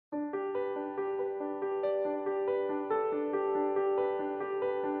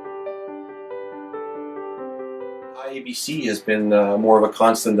IABC has been more of a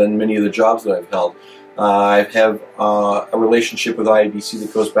constant than many of the jobs that I've held. I have a relationship with IABC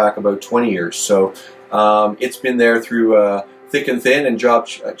that goes back about 20 years, so it's been there through thick and thin and job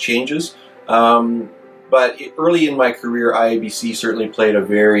changes. But early in my career, IABC certainly played a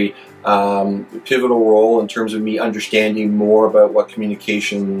very pivotal role in terms of me understanding more about what the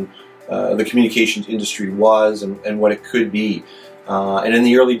communications industry was and what it could be. And in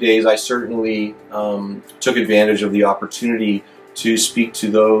the early days, I certainly took advantage of the opportunity to speak to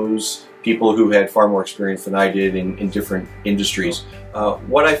those people who had far more experience than I did in different industries.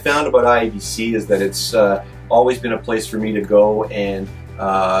 What I found about IABC is that it's always been a place for me to go and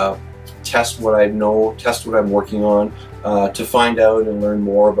test what I know, test what I'm working on, to find out and learn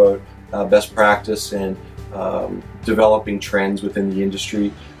more about best practice and developing trends within the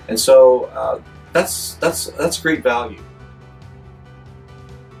industry. And so that's great value.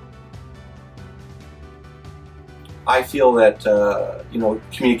 I feel that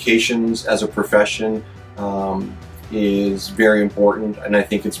communications as a profession is very important, and I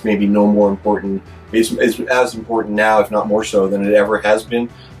think it's maybe no more important. It's as important now, if not more so, than it ever has been.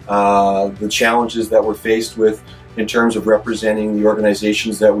 The challenges that we're faced with in terms of representing the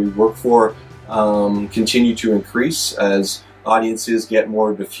organizations that we work for continue to increase as audiences get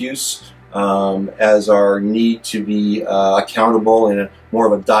more diffuse, as our need to be accountable in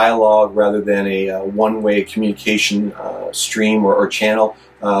more of a dialogue rather than a one-way communication stream or channel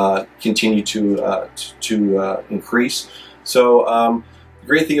continue to increase. So the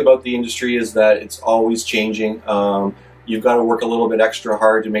great thing about the industry is that it's always changing. You've got to work a little bit extra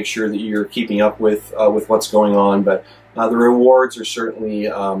hard to make sure that you're keeping up with what's going on, but the rewards are certainly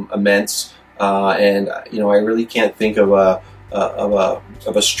immense, and I really can't think of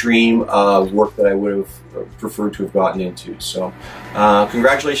a stream of work that I would have preferred to have gotten into. So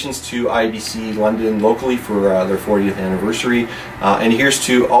congratulations to IABC London locally for their 40th anniversary, and here's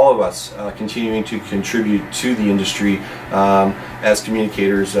to all of us continuing to contribute to the industry as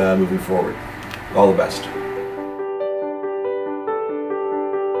communicators moving forward. All the best.